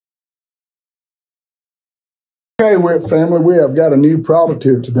Hey, WIT family, we have got a new product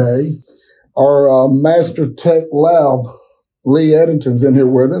here today. Our Master Tech Lab, Lee Eddington's in here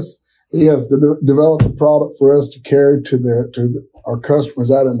with us. He has developed a product for us to carry to our customers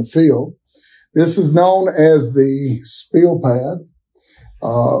out in the field. This is known as the Spill Pad.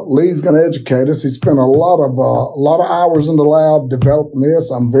 Lee's going to educate us. He spent a lot of hours in the lab developing this.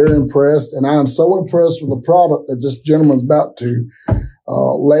 I'm very impressed, and I am so impressed with the product that this gentleman's about to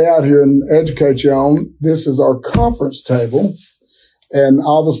lay out here and educate you on. This is our conference table. And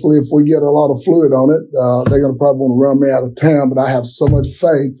obviously, if we get a lot of fluid on it, they're going to probably want to run me out of town. But I have so much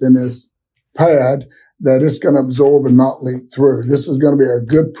faith in this pad that it's going to absorb and not leak through. This is going to be a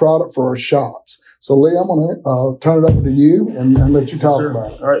good product for our shops. So, Lee, I'm going to turn it over to you and let you talk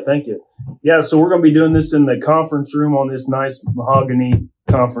about it. All right, thank you. Yeah, so we're going to be doing this in the conference room on this nice mahogany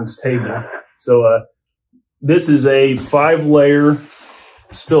conference table. So this is a 5-layer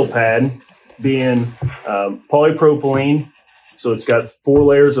spill pad being polypropylene. So it's got 4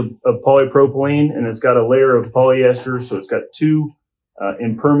 layers of polypropylene, and it's got a layer of polyester. So it's got 2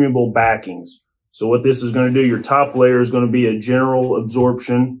 impermeable backings. So what this is going to do, your top layer is going to be a general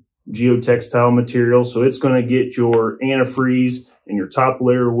absorption geotextile material. So it's going to get your antifreeze, and your top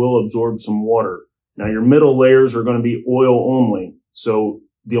layer will absorb some water. Now your middle layers are going to be oil only. So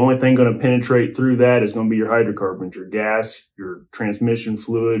the only thing going to penetrate through that is going to be your hydrocarbons, your gas, your transmission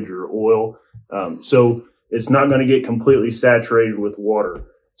fluid, your oil. So it's not going to get completely saturated with water.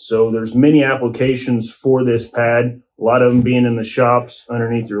 So there's many applications for this pad, a lot of them being in the shops,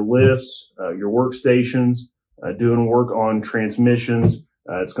 underneath your lifts, your workstations, doing work on transmissions.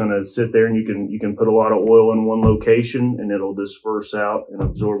 It's going to sit there, and you can put a lot of oil in one location, and it'll disperse out and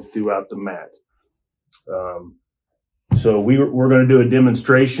absorb throughout the mat. So we're going to do a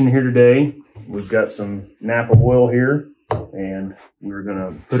demonstration here today. We've got some Napa oil here, and we're going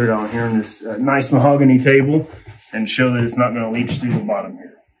to put it on here on this nice mahogany table and show that it's not going to leach through the bottom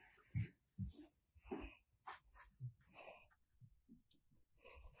here.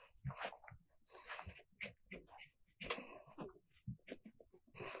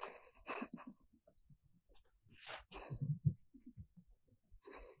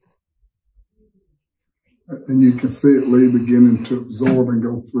 And you can see it, Lee, beginning to absorb and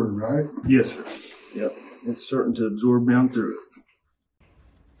go through, right? Yes, sir. Yep. It's starting to absorb down through it.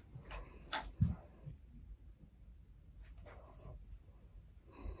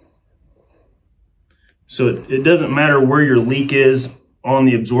 So it doesn't matter where your leak is on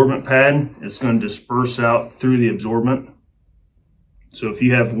the absorbent pad, it's going to disperse out through the absorbent. So if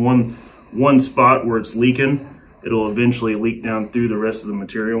you have one spot where it's leaking, it'll eventually leak down through the rest of the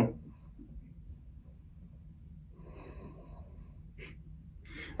material.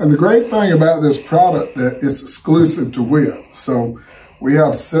 And the great thing about this product that it's exclusive to WIT. So we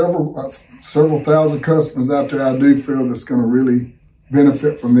have several thousand customers out there I do feel that's going to really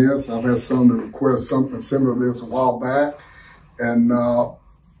benefit from this. I've had some that request something similar to this a while back. And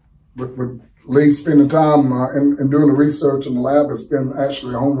with Lee spending time and doing the research in the lab, it's been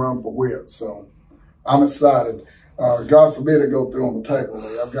actually a home run for WIT. So I'm excited. God forbid it go through on the table,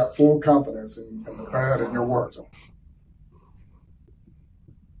 Lee. I've got full confidence in the pad and your work.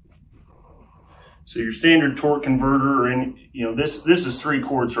 So your standard torque converter, and this is 3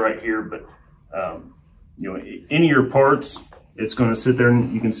 quarts right here, but any of your parts, it's going to sit there,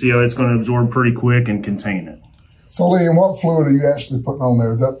 and you can see how it's going to absorb pretty quick and contain it. So Lee, and what fluid are you actually putting on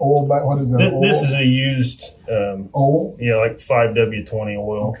there? Is that oil back? What is that? This is a used oil. Yeah, like 5W20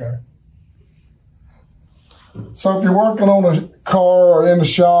 oil. Okay. So if you're working on a car or in the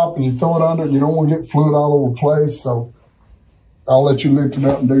shop and you throw it under, you don't want to get fluid all over the place. So I'll let you lift it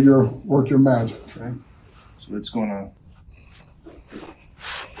up and do work your magic. Okay. So it's going to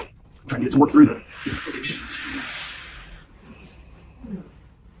try and get some work through the applications.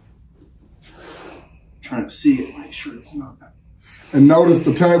 Trying to see it, make sure it's not. And notice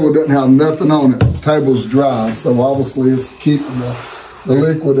the table doesn't have nothing on it. The table's dry, so obviously it's keeping the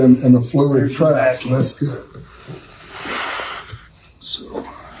liquid and the fluid trapped. So that's good. So.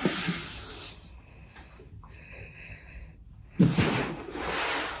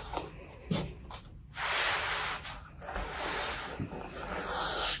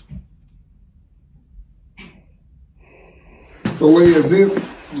 So Lee, as it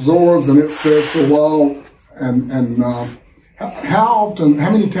absorbs and it sets for a while, how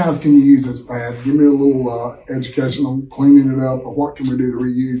many times can you use this pad? Give me a little education on cleaning it up, or what can we do to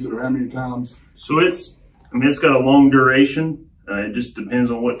reuse it, or how many times? So it's got a long duration. It just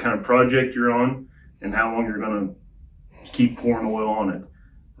depends on what kind of project you're on and how long you're going to keep pouring oil on it.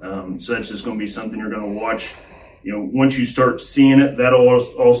 So that's just going to be something you're going to watch you know, once you start seeing it, that'll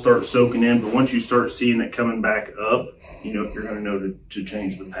all start soaking in. But once you start seeing it coming back up, you know, you're going to know to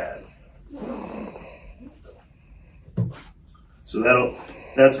change the pad. So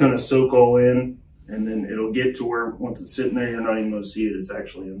that's going to soak all in, and then it'll get to where once it's sitting there, you're not even going to see it. It's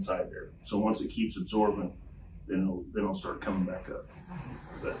actually inside there. So once it keeps absorbing, then it'll start coming back up.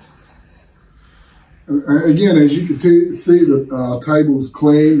 But again, as you can see, the table's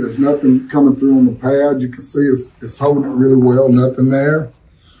clean. There's nothing coming through on the pad. You can see it's holding it really well, nothing there.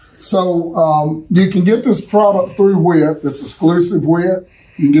 So you can get this product through WIT, this exclusive WIT.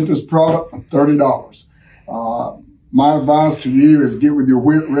 You can get this product for $30. My advice to you is get with your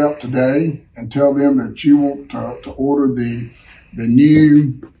WIT rep today and tell them that you want to order the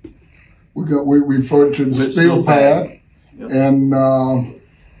new, we refer to the Spill Pad. Yep. And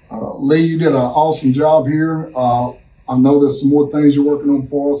Lee, you did an awesome job here. I know there's some more things you're working on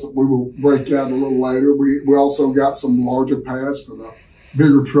for us that we will break out a little later. We also got some larger pads for the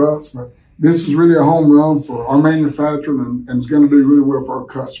bigger trucks, but this is really a home run for our manufacturer and it's going to do really well for our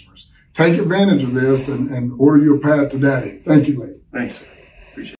customers. Take advantage of this and order your pad today. Thank you, Lee. Thanks.